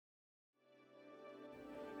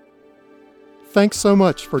Thanks so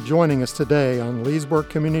much for joining us today on Leesburg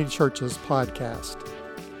Community Church's podcast.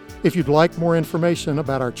 If you'd like more information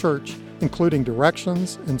about our church, including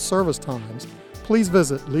directions and service times, please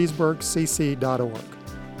visit leesburgcc.org.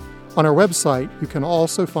 On our website, you can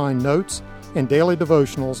also find notes and daily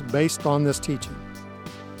devotionals based on this teaching.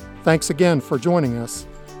 Thanks again for joining us,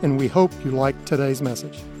 and we hope you liked today's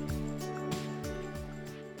message.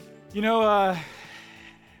 You know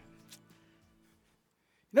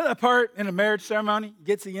that part in a marriage ceremony? You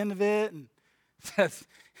get to the end of it and it says,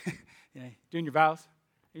 doing your vows.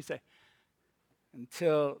 You say,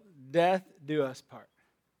 until death do us part.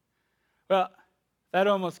 Well, that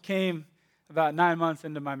almost came about 9 months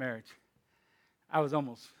into my marriage. I was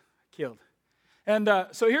almost killed. And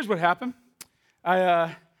so here's what happened.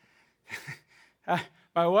 My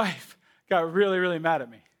wife got really, really mad at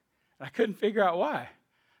me. And I couldn't figure out why.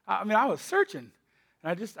 I was searching.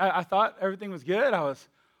 And I thought everything was good. I was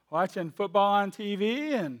watching football on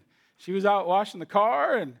TV, and she was out washing the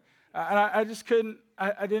car, and I just couldn't.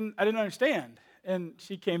 I didn't understand. And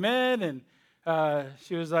she came in, and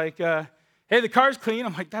she was like, "Hey, the car's clean."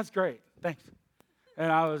 I'm like, "That's great, thanks."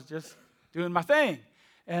 And I was just doing my thing,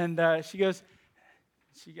 and she goes,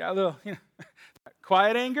 she got a little,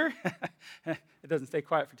 quiet anger. It doesn't stay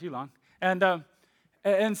quiet for too long, and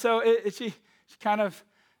so she kind of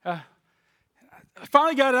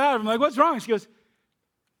finally got it out. I'm like, "What's wrong?" She goes,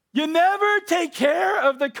 "You never take care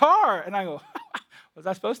of the car." And I go, "Was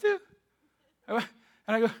I supposed to?"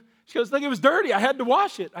 She goes, "Look, it was dirty. I had to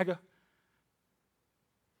wash it." I go,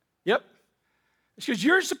 "Yep." She goes,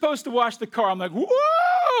 "You're supposed to wash the car." I'm like,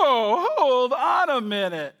 "Whoa, hold on a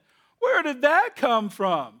minute. Where did that come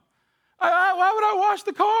from? Why would I wash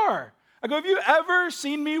the car?" I go, "Have you ever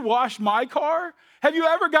seen me wash my car? Have you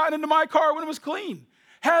ever gotten into my car when it was clean?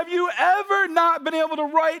 Have you ever not been able to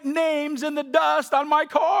write names in the dust on my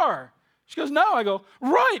car?" She goes, "No." I go,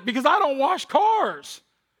 "Right, because I don't wash cars."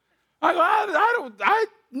 I go,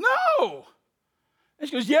 no. And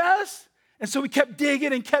she goes, "Yes." And so we kept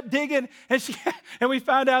digging, and we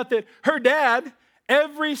found out that her dad,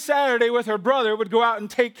 every Saturday with her brother, would go out and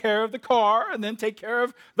take care of the car, and then take care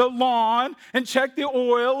of the lawn, and check the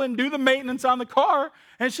oil, and do the maintenance on the car.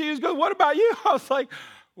 And she goes, "What about you?" I was like,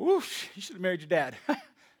 "Oof, you should have married your dad."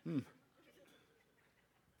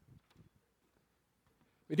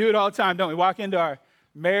 We do it all the time, don't we? Walk into our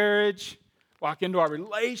marriage, walk into our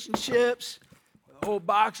relationships with a whole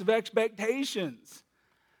box of expectations.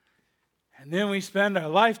 And then we spend our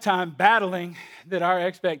lifetime battling that our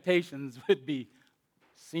expectations would be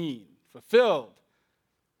seen, fulfilled.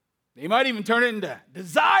 They might even turn it into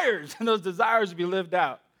desires, and those desires would be lived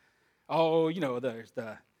out. Oh, there's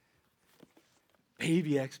the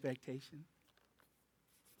baby expectation.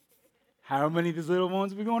 How many of these little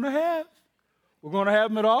ones are we going to have? We're going to have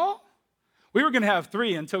them at all? We were going to have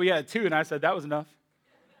 3 until we had 2, and I said that was enough.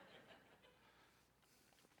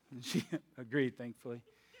 And she agreed, thankfully.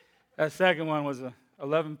 That second one was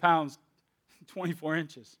 11 pounds, 24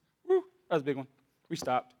 inches. Woo, that was a big one. We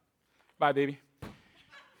stopped. Bye, baby.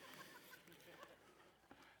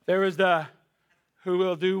 There was the who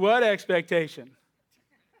will do what expectation.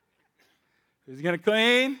 Who's going to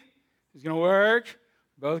clean? Who's going to work?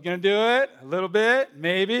 Both going to do it? A little bit?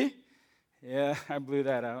 Maybe? Yeah, I blew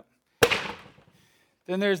that out.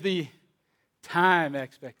 Then there's the time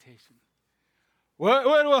expectation.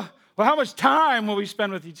 Well, how much time will we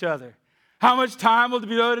spend with each other? How much time will be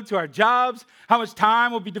devoted to our jobs? How much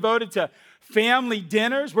time will be devoted to family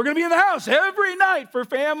dinners? We're going to be in the house every night for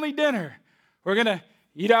family dinner. We're going to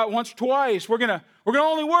eat out once or twice. We're going to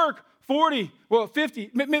only work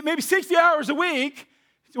 50, maybe 60 hours a week.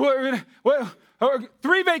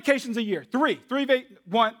 3 vacations a year.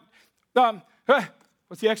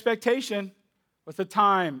 What's the expectation? What's the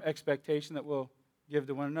time expectation that we'll give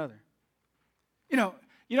to one another? You know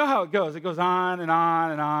how it goes. It goes on and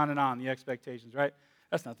on and on and on, the expectations, right?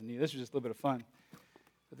 That's nothing new. This is just a little bit of fun.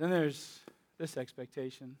 But then there's this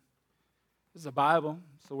expectation. This is the Bible.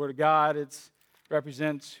 It's the Word of God. It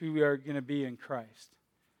represents who we are going to be in Christ.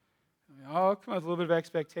 Come on with a little bit of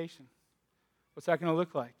expectation. What's that going to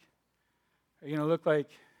look like? Are you going to look like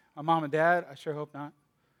my mom and dad? I sure hope not.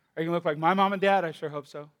 Are you going to look like my mom and dad? I sure hope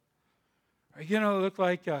so. Are you going to look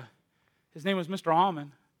like, his name was Mr.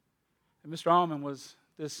 Allman, and Mr. Allman was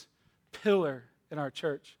this pillar in our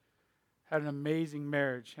church, had an amazing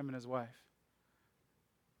marriage, him and his wife.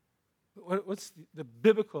 What's the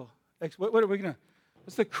biblical, what's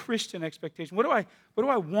the Christian expectation? What do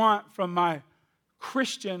I want from my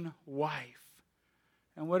Christian wife?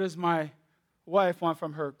 And what does my wife want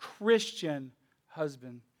from her Christian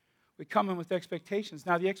husband? We come in with expectations.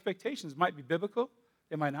 Now, the expectations might be biblical.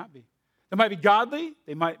 They might not be. They might be godly,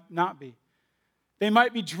 they might not be. They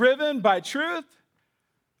might be driven by truth,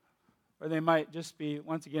 or they might just be,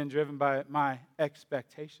 once again, driven by my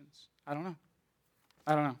expectations. I don't know.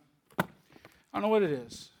 I don't know what it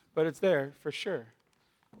is, but it's there for sure.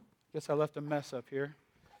 Guess I left a mess up here.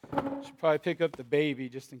 Should probably pick up the baby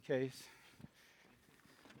just in case.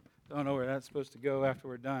 Don't know where that's supposed to go after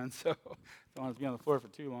we're done, so don't want it to be on the floor for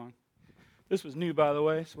too long. This was new, by the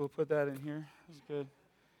way, so we'll put that in here. That's good.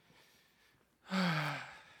 We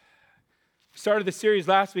started the series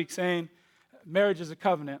last week saying marriage is a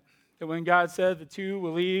covenant. That when God said the two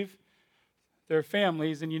will leave their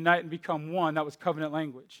families and unite and become one, that was covenant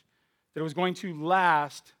language. That it was going to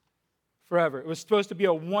last forever. It was supposed to be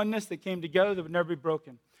a oneness that came together that would never be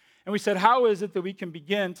broken. And we said, how is it that we can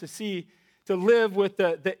begin to live with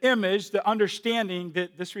the image, the understanding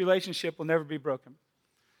that this relationship will never be broken?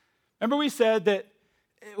 Remember we said that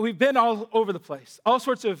we've been all over the place, all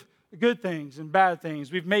sorts of good things and bad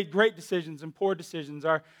things. We've made great decisions and poor decisions.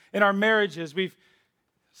 In our marriages,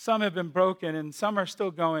 some have been broken and some are still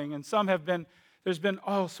going and there's been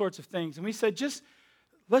all sorts of things. And we said,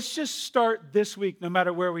 let's just start this week no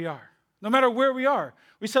matter where we are. No matter where we are.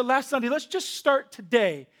 We said last Sunday, let's just start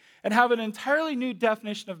today and have an entirely new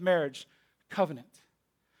definition of marriage, covenant.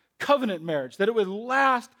 Covenant marriage, that it would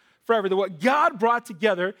last forever, that what God brought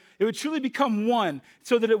together, it would truly become one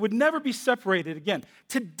so that it would never be separated again.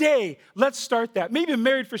 Today, let's start that. Maybe you've been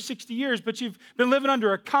married for 60 years, but you've been living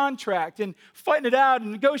under a contract and fighting it out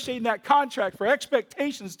and negotiating that contract for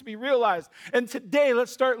expectations to be realized. And today,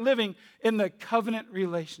 let's start living in the covenant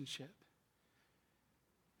relationship.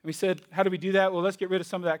 And we said, how do we do that? Well, let's get rid of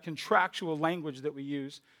some of that contractual language that we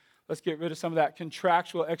use. Let's get rid of some of that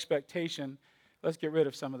contractual expectation. Let's get rid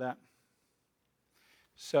of some of that.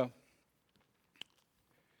 So,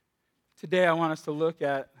 today I want us to look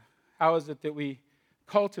at how is it that we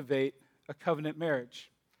cultivate a covenant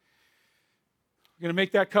marriage. We're going to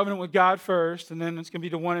make that covenant with God first, and then it's going to be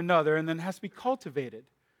to one another, and then it has to be cultivated.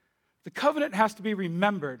 The covenant has to be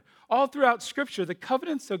remembered. All throughout Scripture, the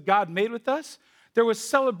covenants that God made with us, there was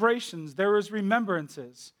celebrations, there was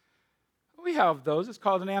remembrances. We have those. It's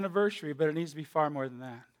called an anniversary, but it needs to be far more than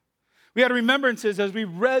that. We had remembrances as we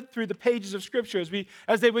read through the pages of Scripture,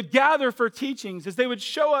 as they would gather for teachings, as they would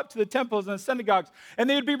show up to the temples and the synagogues, and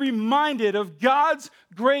they would be reminded of God's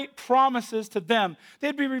great promises to them.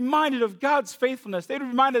 They'd be reminded of God's faithfulness. They'd be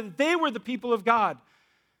reminded that they were the people of God.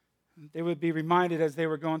 They would be reminded as they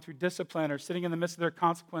were going through discipline or sitting in the midst of their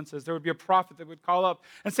consequences. There would be a prophet that would call up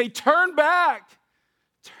and say, turn back,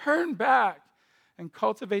 and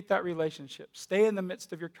cultivate that relationship. Stay in the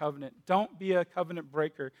midst of your covenant. Don't be a covenant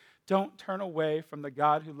breaker. Don't turn away from the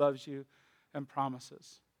God who loves you and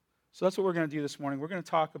promises. So that's what we're going to do this morning. We're going to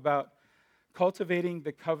talk about cultivating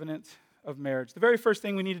the covenant of marriage. The very first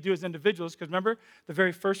thing we need to do as individuals, because remember, the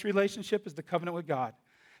very first relationship is the covenant with God.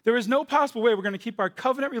 There is no possible way we're going to keep our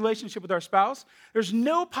covenant relationship with our spouse. There's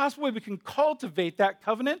no possible way we can cultivate that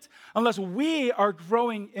covenant unless we are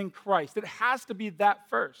growing in Christ. It has to be that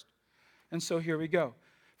first. And so here we go.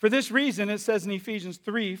 For this reason, it says in Ephesians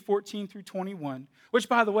 3:14 through 21, which,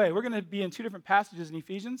 by the way, we're going to be in two different passages in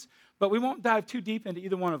Ephesians, but we won't dive too deep into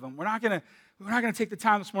either one of them. We're not going to take the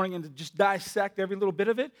time this morning and to just dissect every little bit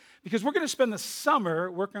of it, because we're going to spend the summer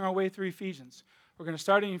working our way through Ephesians. We're going to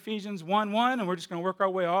start in Ephesians 1:1, and we're just going to work our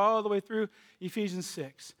way all the way through Ephesians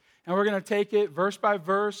 6. And we're going to take it verse by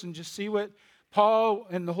verse and just see what Paul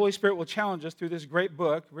and the Holy Spirit will challenge us through this great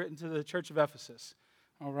book written to the church of Ephesus.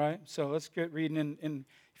 All right, so let's get reading in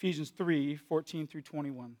Ephesians 3:14 through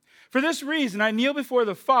 21. For this reason, I kneel before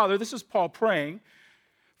the Father, this is Paul praying,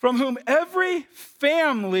 from whom every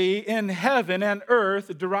family in heaven and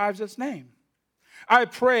earth derives its name. I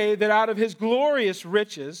pray that out of his glorious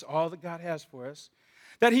riches, all that God has for us,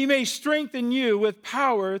 that he may strengthen you with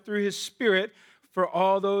power through his Spirit for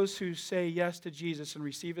all those who say yes to Jesus and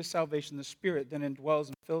receive his salvation. The Spirit then indwells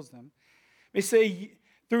and fills them. May say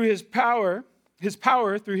through his power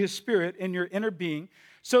through his Spirit in your inner being,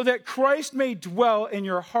 so that Christ may dwell in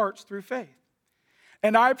your hearts through faith.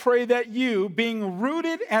 And I pray that you, being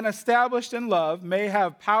rooted and established in love, may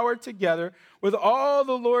have power together with all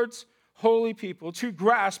the Lord's holy people to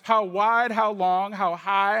grasp how wide, how long, how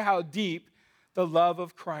high, how deep the love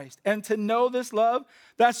of Christ, and to know this love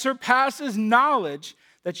that surpasses knowledge,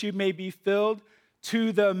 that you may be filled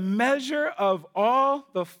to the measure of all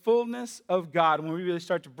the fullness of God. When we really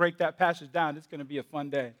start to break that passage down, it's going to be a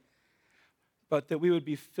fun day. But that we would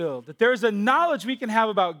be filled. That there's a knowledge we can have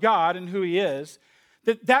about God and who he is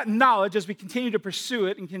that knowledge, as we continue to pursue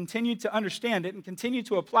it and continue to understand it and continue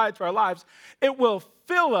to apply it to our lives, it will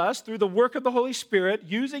fill us through the work of the Holy Spirit,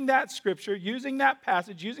 using that scripture, using that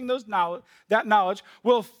passage, using that knowledge,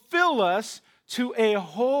 will fill us to a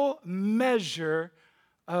whole measure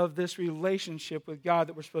of this relationship with God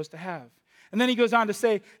that we're supposed to have. And then he goes on to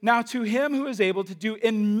say, now to him who is able to do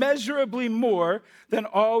immeasurably more than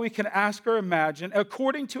all we can ask or imagine,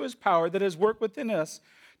 according to his power that has worked within us,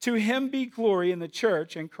 to him be glory in the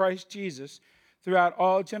church and Christ Jesus throughout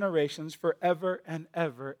all generations, forever and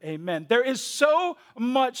ever. Amen. There is so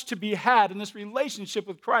much to be had in this relationship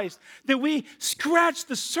with Christ that we scratch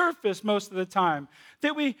the surface most of the time,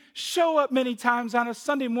 that we show up many times on a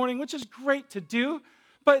Sunday morning, which is great to do,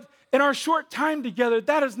 but in our short time together,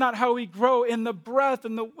 that is not how we grow in the breadth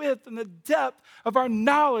and the width and the depth of our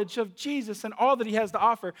knowledge of Jesus and all that he has to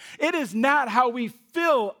offer. It is not how we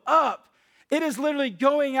fill up. It is literally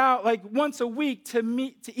going out like once a week to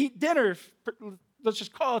eat dinner. Let's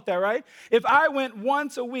just call it that, right? If I went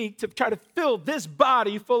once a week to try to fill this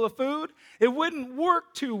body full of food, it wouldn't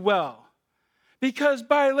work too well. Because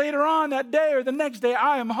by later on that day or the next day,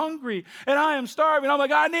 I am hungry and I am starving. I'm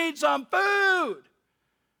like, I need some food.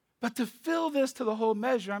 But to fill this to the whole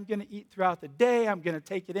measure, I'm going to eat throughout the day. I'm going to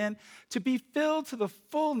take it in. To be filled to the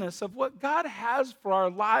fullness of what God has for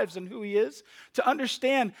our lives and who he is, to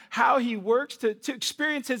understand how he works, to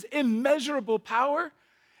experience his immeasurable power,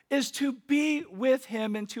 is to be with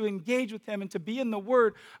him and to engage with him and to be in the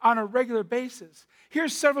Word on a regular basis.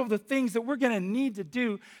 Here's several of the things that we're going to need to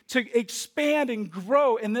do to expand and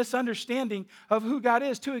grow in this understanding of who God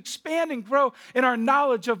is, to expand and grow in our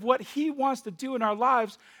knowledge of what he wants to do in our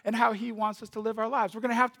lives and how he wants us to live our lives. We're going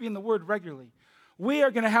to have to be in the Word regularly. We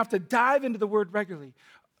are going to have to dive into the Word regularly.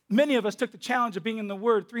 Many of us took the challenge of being in the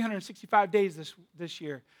Word 365 days this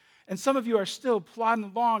year. And some of you are still plodding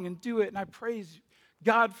along and do it, and I praise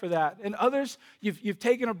God for that. And others, you've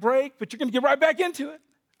taken a break, but you're going to get right back into it.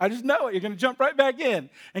 I just know it. You're going to jump right back in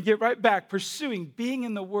and get right back, pursuing being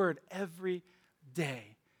in the Word every day,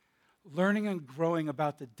 learning and growing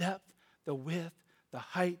about the depth, the width, the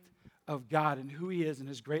height of God and who he is and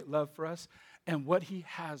his great love for us and what he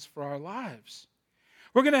has for our lives.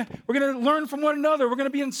 We're going to learn from one another. We're going to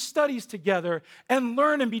be in studies together and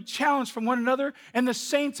learn and be challenged from one another and the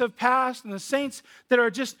saints of past and the saints that are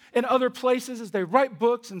just in other places as they write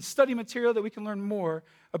books and study material that we can learn more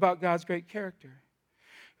about God's great character.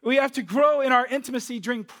 We have to grow in our intimacy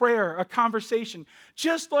during prayer, a conversation,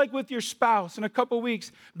 just like with your spouse. In a couple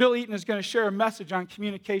weeks, Bill Eaton is going to share a message on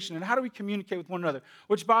communication and how do we communicate with one another,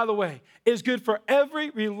 which, by the way, is good for every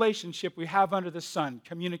relationship we have under the sun,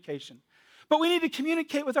 communication. But we need to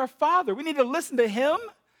communicate with our Father. We need to listen to him,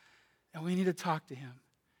 and we need to talk to him.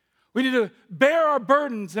 We need to bear our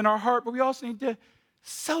burdens in our heart, but we also need to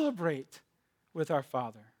celebrate with our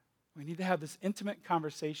Father. We need to have this intimate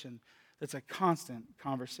conversation that's a constant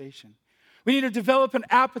conversation. We need to develop an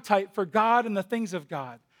appetite for God and the things of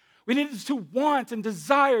God. We need to want and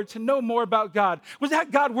desire to know more about God. Was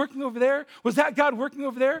that God working over there? Was that God working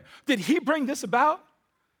over there? Did he bring this about?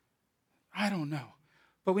 I don't know.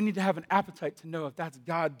 But we need to have an appetite to know if that's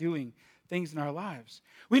God doing things in our lives.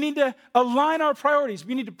 We need to align our priorities.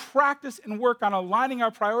 We need to practice and work on aligning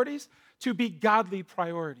our priorities to be godly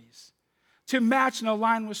priorities, to match and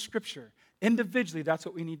align with Scripture. Individually, that's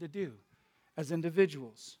what we need to do as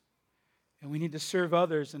individuals. And we need to serve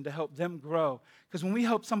others and to help them grow. Because when we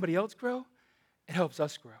help somebody else grow, it helps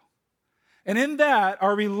us grow. And in that,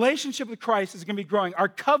 our relationship with Christ is going to be growing. Our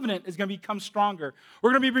covenant is going to become stronger.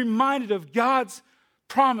 We're going to be reminded of God's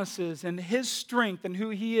promises and his strength and who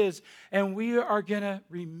he is. And we are going to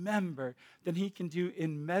remember that he can do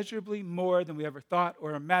immeasurably more than we ever thought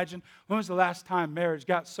or imagined. When was the last time marriage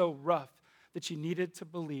got so rough that you needed to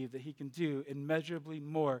believe that he can do immeasurably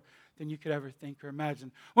more than you could ever think or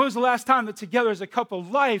imagine? When was the last time that together as a couple,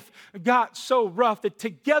 life got so rough that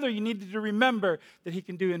together you needed to remember that he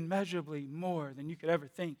can do immeasurably more than you could ever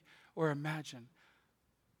think or imagine?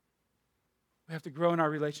 We have to grow in our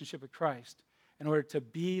relationship with Christ in order to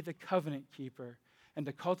be the covenant keeper and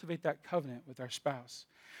to cultivate that covenant with our spouse.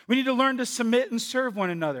 We need to learn to submit and serve one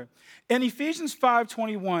another. In Ephesians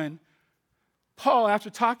 5:21, Paul, after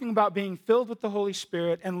talking about being filled with the Holy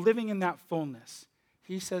Spirit and living in that fullness,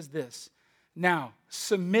 he says this, now,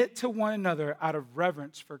 submit to one another out of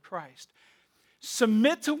reverence for Christ.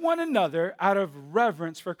 Submit to one another out of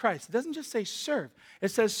reverence for Christ. It doesn't just say serve. It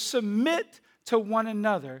says submit to one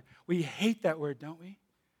another. We hate that word, don't we?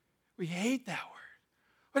 We hate that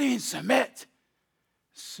word. What do you mean submit?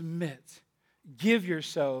 Submit. Give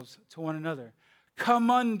yourselves to one another. Come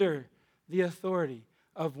under the authority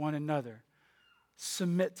of one another.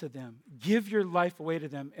 submit to them. Give your life away to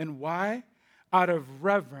them. And why? Out of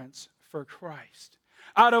reverence for Christ.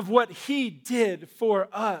 Out of what he did for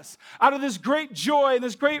us. Out of this great joy and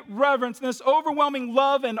this great reverence and this overwhelming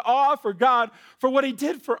love and awe for God for what he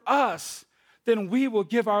did for us, then we will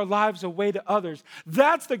give our lives away to others.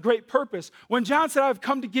 That's the great purpose. When John said, I've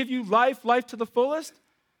come to give you life, life to the fullest,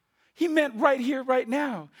 he meant right here, right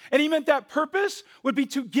now. And he meant that purpose would be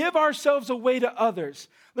to give ourselves away to others.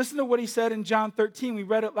 Listen to what he said in John 13. We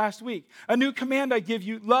read it last week. A new command I give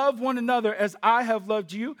you, love one another as I have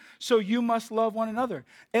loved you, so you must love one another.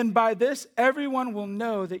 And by this, everyone will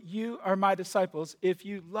know that you are my disciples if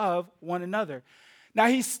you love one another. Now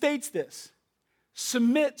he states this,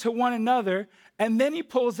 submit to one another, and then he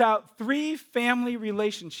pulls out 3 family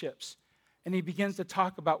relationships, and he begins to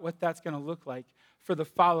talk about what that's going to look like for the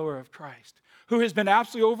follower of Christ, who has been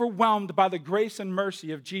absolutely overwhelmed by the grace and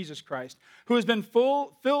mercy of Jesus Christ, who has been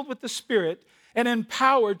filled with the Spirit and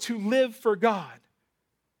empowered to live for God.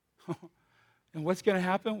 And what's going to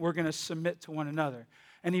happen? We're going to submit to one another.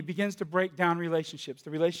 And he begins to break down relationships,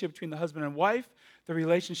 the relationship between the husband and wife, the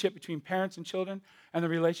relationship between parents and children, and the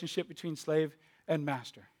relationship between slave and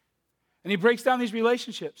master. And he breaks down these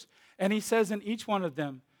relationships, and he says in each one of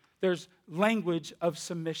them, there's language of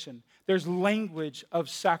submission. There's language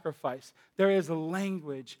of sacrifice. There is a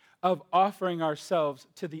language of offering ourselves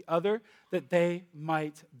to the other that they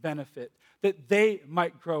might benefit, that they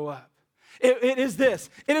might grow up. It is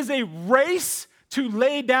this. It is a race to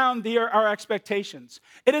lay down our expectations.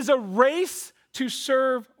 It is a race to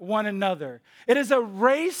serve one another. It is a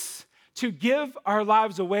race to give our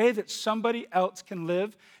lives away that somebody else can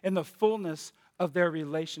live in the fullness of their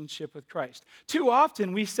relationship with Christ. Too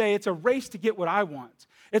often we say it's a race to get what I want.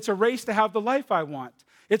 It's a race to have the life I want.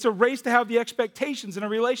 It's a race to have the expectations in a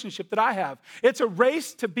relationship that I have. It's a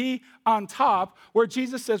race to be on top, where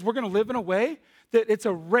Jesus says we're going to live in a way that it's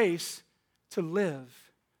a race to live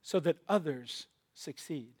so that others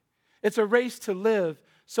succeed. It's a race to live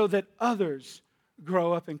so that others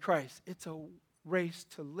grow up in Christ. It's a race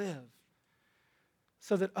to live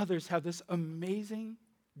so that others have this amazing,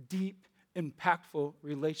 deep, impactful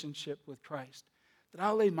relationship with Christ. That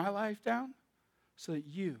I'll lay my life down so that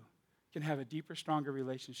you can have a deeper, stronger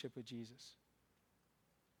relationship with Jesus.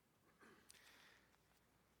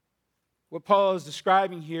 What Paul is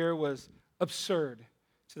describing here was absurd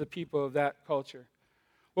to the people of that culture.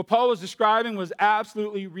 What Paul was describing was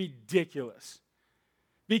absolutely ridiculous,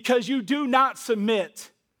 because you do not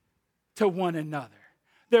submit to one another.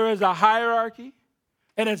 There is a hierarchy,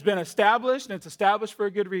 and it's been established, and it's established for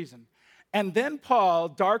a good reason. And then Paul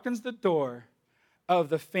darkens the door of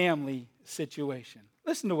the family situation.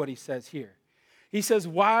 Listen to what he says here. He says,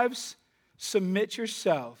 wives, submit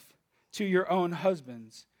yourself to your own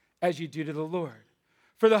husbands as you do to the Lord.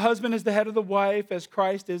 For the husband is the head of the wife, as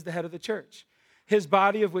Christ is the head of the church, his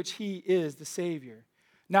body, of which he is the Savior.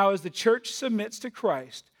 Now, as the church submits to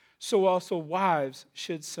Christ, so also wives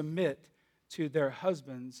should submit to their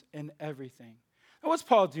husbands in everything. Now, what's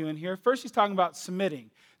Paul doing here? First, he's talking about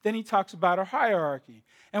submitting. Then he talks about a hierarchy.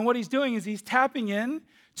 And what he's doing is he's tapping in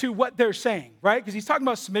to what they're saying, right? Because he's talking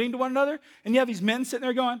about submitting to one another. And you have these men sitting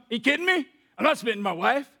there going, are you kidding me? I'm not submitting to my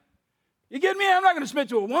wife. You kidding me? I'm not going to submit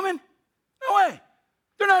to a woman. No way.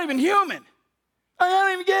 They're not even human. I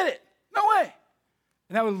don't even get it. No way.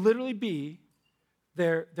 And that would literally be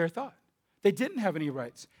their thought. They didn't have any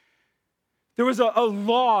rights. There was a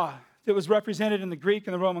law that was represented in the Greek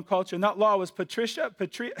and the Roman culture, and that law was patria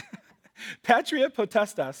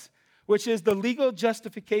potestas, which is the legal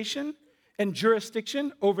justification and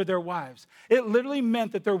jurisdiction over their wives. It literally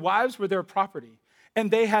meant that their wives were their property, and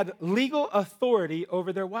they had legal authority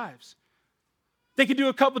over their wives. They could do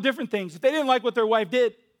a couple different things. If they didn't like what their wife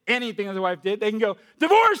did, anything that their wife did, they can go,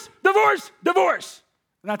 divorce, divorce, divorce.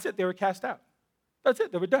 And that's it. They were cast out. That's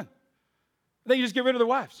it. They were done. They could just get rid of their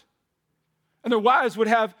wives. And their wives would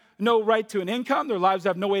have no right to an income. Their wives would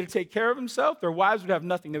have no way to take care of themselves. Their wives would have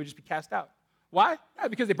nothing. They would just be cast out. Why?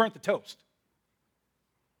 Because they burnt the toast.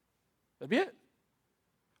 That'd be it.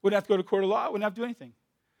 Wouldn't have to go to court of law. Wouldn't have to do anything.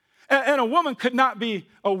 And a woman could not be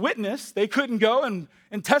a witness. They couldn't go and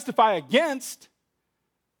testify against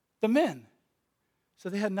the men. So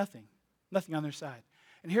they had nothing on their side.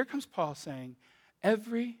 And here comes Paul saying,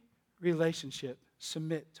 every relationship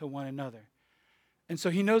submit to one another. And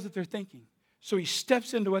so he knows what they're thinking. So he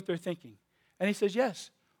steps into what they're thinking. And he says,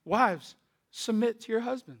 yes, wives, submit to your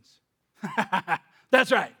husbands.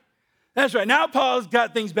 That's right. That's right. Now Paul's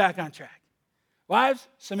got things back on track. Wives,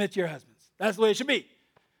 submit to your husbands. That's the way it should be.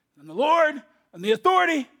 I'm the Lord. I'm the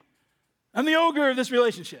authority. I'm the ogre of this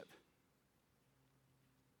relationship.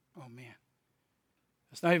 Oh, man.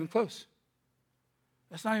 That's not even close.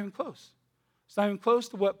 That's not even close. It's not even close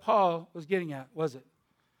to what Paul was getting at, was it?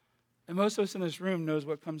 And most of us in this room knows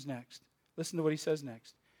what comes next. Listen to what he says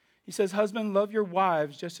next. He says, husband, love your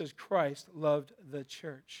wives just as Christ loved the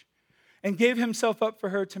church and gave himself up for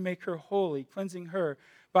her to make her holy, cleansing her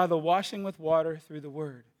by the washing with water through the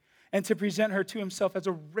word, and to present her to himself as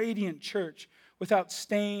a radiant church without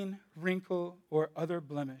stain, wrinkle, or other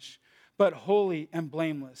blemish, but holy and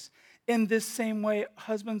blameless. In this same way,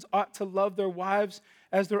 husbands ought to love their wives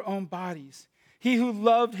as their own bodies. He who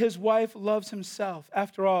loved his wife loves himself.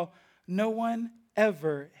 After all, no one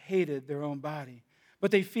ever hated their own body,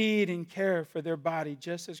 but they feed and care for their body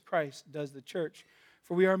just as Christ does the church,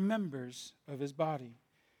 for we are members of his body.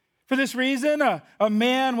 For this reason, a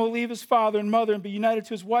man will leave his father and mother and be united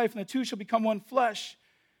to his wife, and the two shall become one flesh.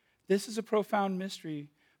 This is a profound mystery,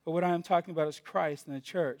 but what I am talking about is Christ and the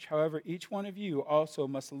church. However, each one of you also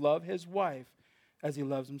must love his wife as he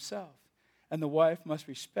loves himself, and the wife must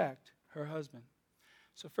respect her husband.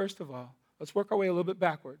 So first of all, let's work our way a little bit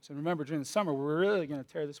backwards. And remember, during the summer, we're really going to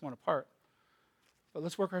tear this one apart. But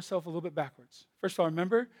let's work ourselves a little bit backwards. First of all,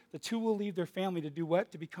 remember, the two will leave their family to do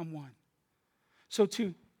what? To become one. So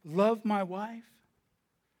to love my wife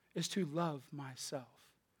is to love myself.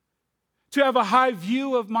 To have a high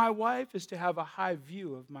view of my wife is to have a high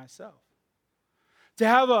view of myself.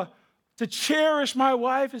 To cherish my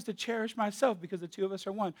wife is to cherish myself, because the two of us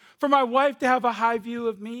are one. For my wife to have a high view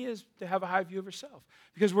of me is to have a high view of herself,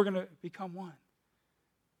 because we're going to become one.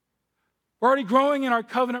 We're already growing in our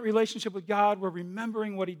covenant relationship with God. We're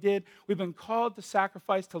remembering what he did. We've been called to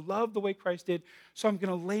sacrifice, to love the way Christ did. So I'm going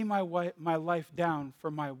to lay my life down for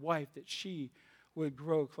my wife, that she would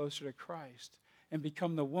grow closer to Christ and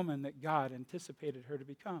become the woman that God anticipated her to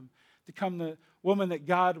become the woman that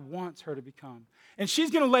God wants her to become. And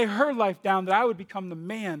she's going to lay her life down that I would become the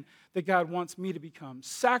man that God wants me to become,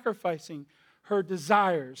 sacrificing her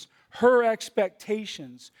desires, her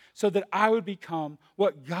expectations, so that I would become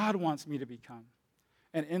what God wants me to become.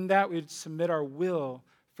 And in that, we would submit our will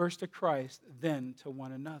first to Christ, then to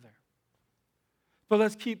one another. But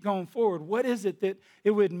let's keep going forward. What is it that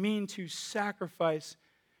it would mean to sacrifice,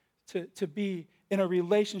 to be in a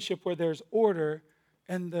relationship where there's order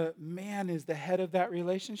and the man is the head of that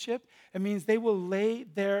relationship? It means they will lay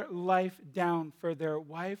their life down for their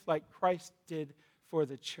wife like Christ did for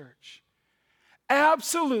the church.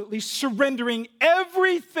 Absolutely surrendering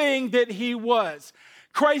everything that he was.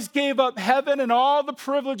 Christ gave up heaven and all the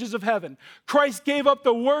privileges of heaven. Christ gave up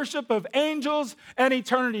the worship of angels and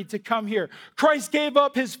eternity to come here. Christ gave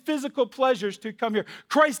up his physical pleasures to come here.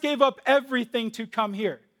 Christ gave up everything to come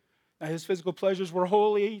here. Now, his physical pleasures were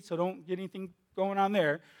holy, so don't get anything going on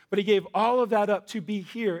there. But he gave all of that up to be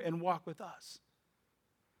here and walk with us.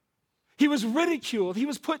 He was ridiculed. He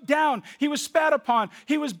was put down. He was spat upon.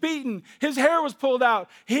 He was beaten. His hair was pulled out.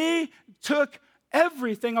 He took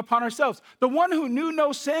everything upon ourselves. The one who knew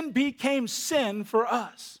no sin became sin for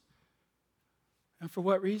us. And for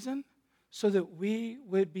what reason? So that we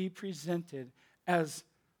would be presented as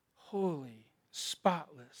holy,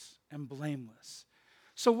 spotless, and blameless.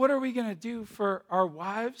 So what are we going to do for our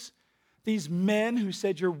wives? These men who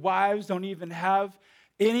said your wives don't even have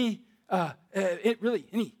any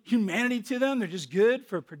humanity to them. They're just good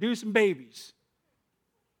for producing babies.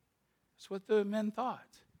 That's what the men thought.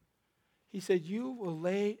 He said, you will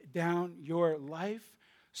lay down your life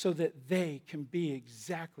so that they can be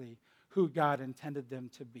exactly who God intended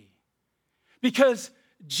them to be. Because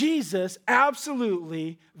Jesus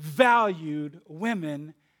absolutely valued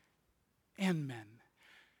women and men.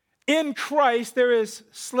 In Christ, there is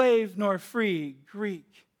slave nor free,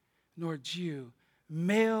 Greek nor Jew,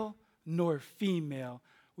 male nor female.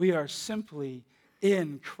 We are simply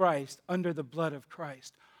in Christ, under the blood of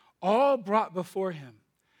Christ, all brought before him.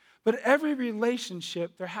 But every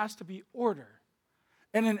relationship, there has to be order.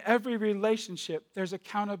 And in every relationship, there's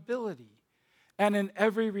accountability. And in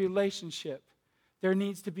every relationship, there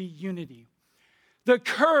needs to be unity. The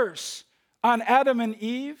curse on Adam and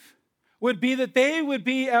Eve would be that they would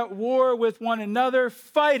be at war with one another,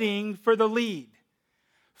 fighting for the lead,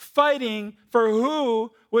 fighting for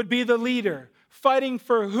who would be the leader, fighting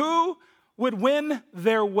for who would win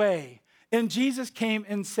their way. And Jesus came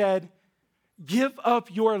and said, give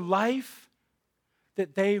up your life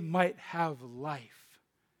that they might have life.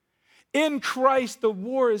 In Christ, the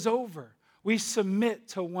war is over. We submit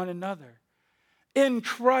to one another. In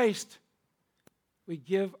Christ, we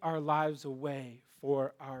give our lives away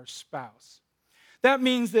for our spouse. That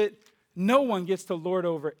means that no one gets to lord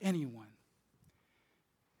over anyone.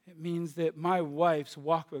 It means that my wife's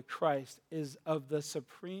walk with Christ is of the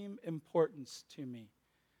supreme importance to me.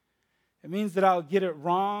 It means that I'll get it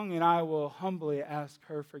wrong and I will humbly ask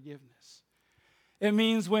her forgiveness. It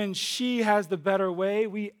means when she has the better way,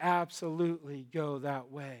 we absolutely go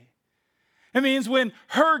that way. It means when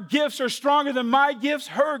her gifts are stronger than my gifts,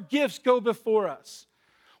 her gifts go before us.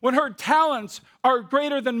 When her talents are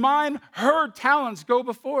greater than mine, her talents go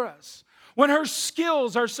before us. When her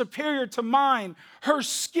skills are superior to mine, her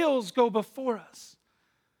skills go before us.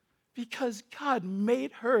 Because God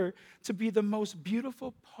made her to be the most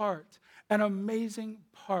beautiful part, an amazing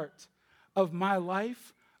part of my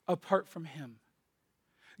life apart from him.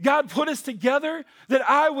 God put us together that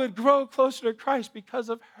I would grow closer to Christ because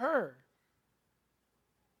of her.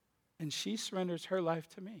 And she surrenders her life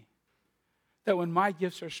to me. That when my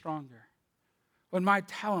gifts are stronger, when my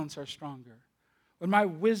talents are stronger, when my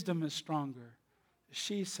wisdom is stronger,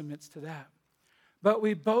 she submits to that. But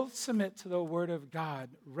we both submit to the Word of God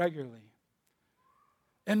regularly.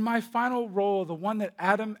 And my final role, the one that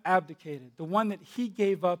Adam abdicated, the one that he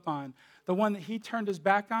gave up on, the one that he turned his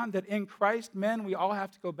back on, that in Christ, men, we all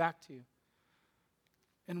have to go back to.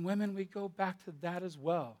 And women, we go back to that as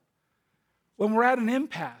well. When we're at an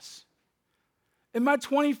impasse. In my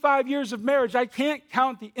 25 years of marriage, I can't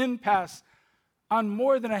count the impasse on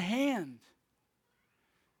more than a hand.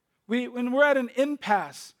 When we're at an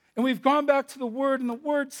impasse, and we've gone back to the Word, and the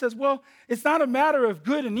Word says, well, it's not a matter of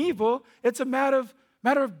good and evil, it's a matter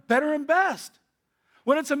of better and best.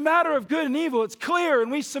 When it's a matter of good and evil, it's clear,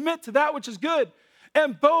 and we submit to that which is good.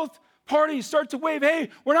 And both parties start to wave, hey,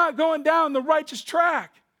 we're not going down the righteous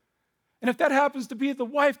track. And if that happens to be the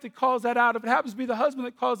wife that calls that out, if it happens to be the husband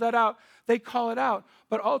that calls that out, they call it out.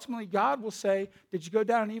 But ultimately, God will say, did you go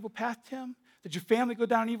down an evil path, Tim? Did your family go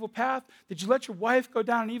down an evil path? Did you let your wife go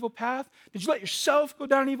down an evil path? Did you let yourself go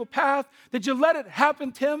down an evil path? Did you let it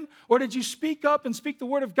happen, Tim? Or did you speak up and speak the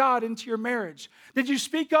word of God into your marriage? Did you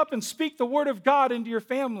speak up and speak the word of God into your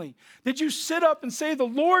family? Did you sit up and say, the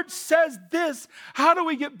Lord says this, how do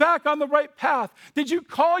we get back on the right path? Did you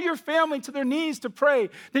call your family to their knees to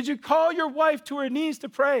pray? Did you call your wife to her knees to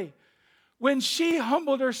pray? When she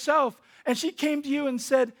humbled herself and she came to you and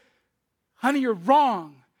said, honey, you're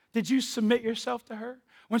wrong. Did you submit yourself to her?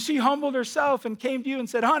 When she humbled herself and came to you and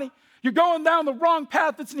said, honey, you're going down the wrong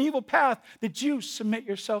path, it's an evil path, did you submit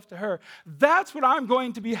yourself to her? That's what I'm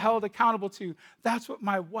going to be held accountable to. That's what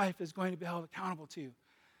my wife is going to be held accountable to.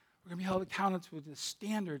 We're going to be held accountable to the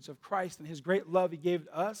standards of Christ and his great love he gave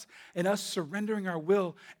to us, and us surrendering our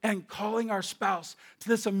will and calling our spouse to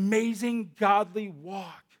this amazing godly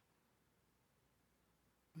walk,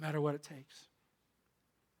 no matter what it takes.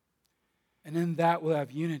 And in that we'll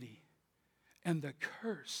have unity. And the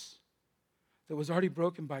curse that was already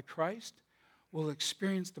broken by Christ will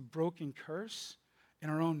experience the broken curse in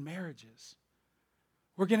our own marriages.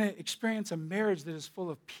 We're going to experience a marriage that is full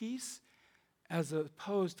of peace as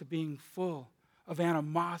opposed to being full of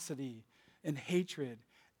animosity and hatred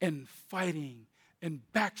and fighting and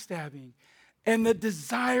backstabbing and the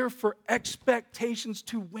desire for expectations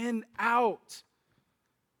to win out.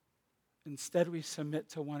 Instead, we submit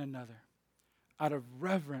to one another out of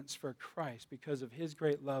reverence for Christ because of his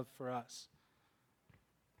great love for us.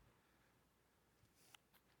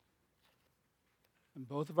 And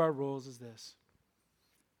both of our roles is this: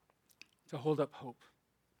 to hold up hope.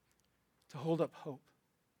 To hold up hope.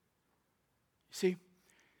 You see,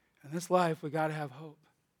 in this life, we got to have hope.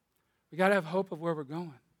 We got to have hope of where we're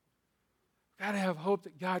going. We got to have hope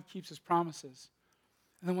that God keeps his promises.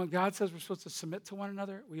 And then when God says we're supposed to submit to one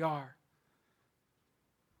another, we are.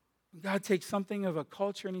 When God takes something of a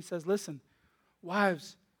culture and he says, listen,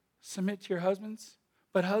 wives, submit to your husbands,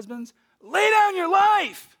 but husbands, lay down your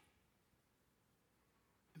life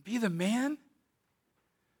and be the man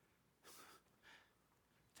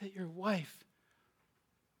that your wife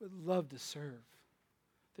would love to serve,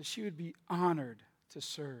 that she would be honored to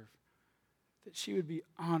serve, that she would be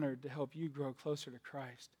honored to help you grow closer to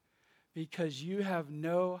Christ, because you have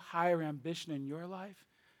no higher ambition in your life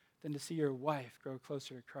than to see your wife grow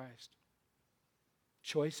closer to Christ.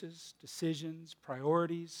 Choices, decisions,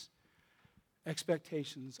 priorities,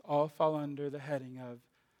 expectations all fall under the heading of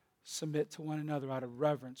submit to one another out of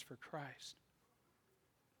reverence for Christ.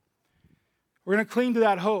 We're going to cling to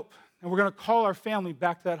that hope, and we're going to call our family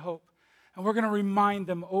back to that hope, and we're going to remind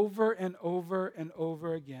them over and over and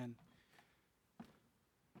over again.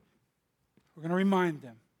 We're going to remind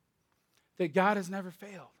them that God has never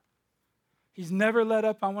failed. He's never let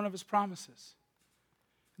up on one of his promises.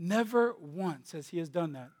 Never once has he has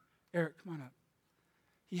done that. Eric, come on up.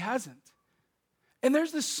 He hasn't. And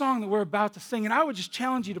there's this song that we're about to sing, and I would just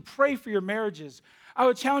challenge you to pray for your marriages. I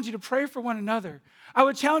would challenge you to pray for one another. I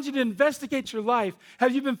would challenge you to investigate your life.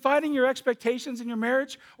 Have you been fighting your expectations in your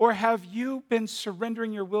marriage, or have you been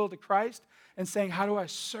surrendering your will to Christ and saying, how do I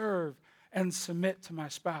serve and submit to my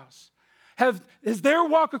spouse? Has their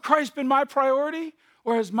walk with Christ been my priority,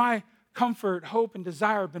 or has my comfort, hope, and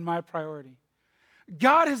desire been my priority?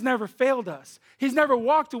 God has never failed us. He's never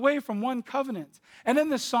walked away from one covenant. And in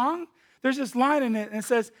the song, there's this line in it, and it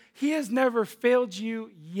says, He has never failed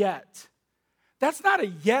you yet. That's not a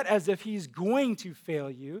yet as if He's going to fail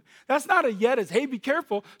you. That's not a yet as, hey, be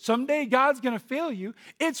careful, someday God's going to fail you.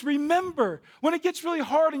 It's remember when it gets really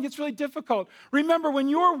hard and gets really difficult. Remember when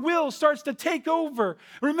your will starts to take over.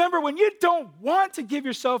 Remember when you don't want to give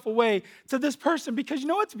yourself away to this person because you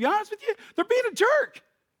know what, to be honest with you, they're being a jerk.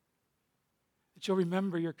 But you'll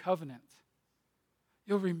remember your covenant.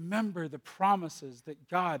 You'll remember the promises that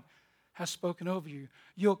God has spoken over you.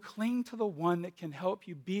 You'll cling to the one that can help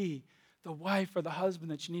you be the wife or the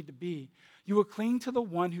husband that you need to be. You will cling to the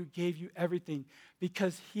one who gave you everything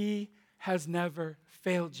because He has never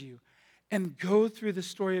failed you. And go through the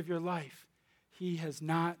story of your life. He has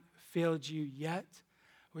not failed you yet,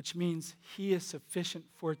 which means He is sufficient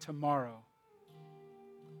for tomorrow.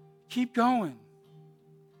 Keep going.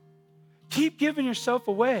 Keep giving yourself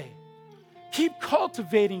away. Keep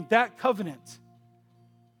cultivating that covenant.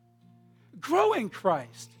 Grow in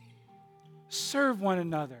Christ. Serve one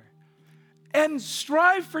another. And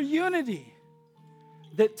strive for unity.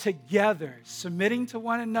 That together, submitting to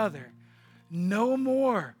one another, no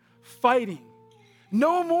more fighting.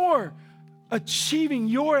 No more achieving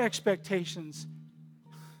your expectations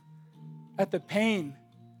at the pain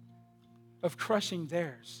of crushing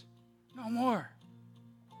theirs. No more.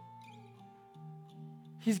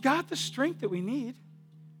 He's got the strength that we need.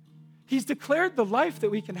 He's declared the life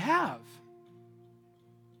that we can have.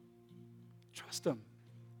 Trust Him.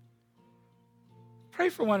 Pray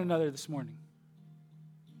for one another this morning.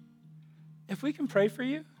 If we can pray for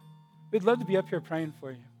you, we'd love to be up here praying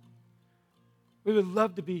for you. We would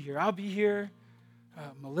love to be here. I'll be here.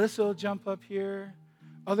 Melissa will jump up here.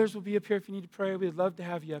 Others will be up here if you need to pray. We'd love to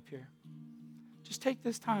have you up here. Just take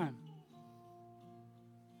this time.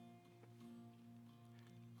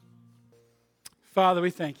 Father, we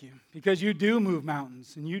thank you because you do move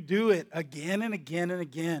mountains and you do it again and again and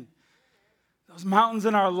again. Those mountains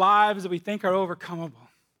in our lives that we think are overcomable.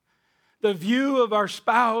 The view of our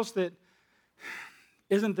spouse that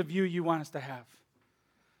isn't the view you want us to have.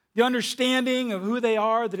 The understanding of who they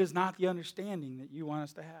are that is not the understanding that you want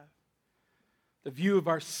us to have. The view of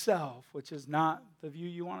ourself, which is not the view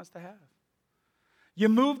you want us to have. You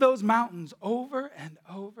move those mountains over and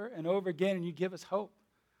over and over again, and you give us hope.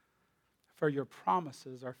 For your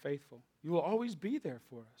promises are faithful. You will always be there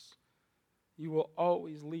for us. You will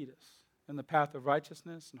always lead us in the path of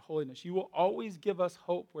righteousness and holiness. You will always give us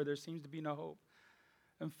hope where there seems to be no hope.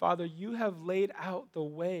 And Father, you have laid out the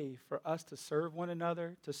way for us to serve one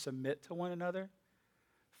another, to submit to one another.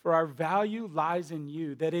 For our value lies in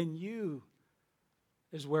you, that in you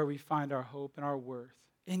is where we find our hope and our worth.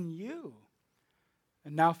 In you.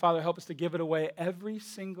 And now, Father, help us to give it away every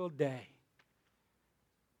single day.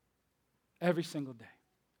 Every single day.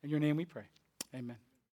 In your name we pray. Amen.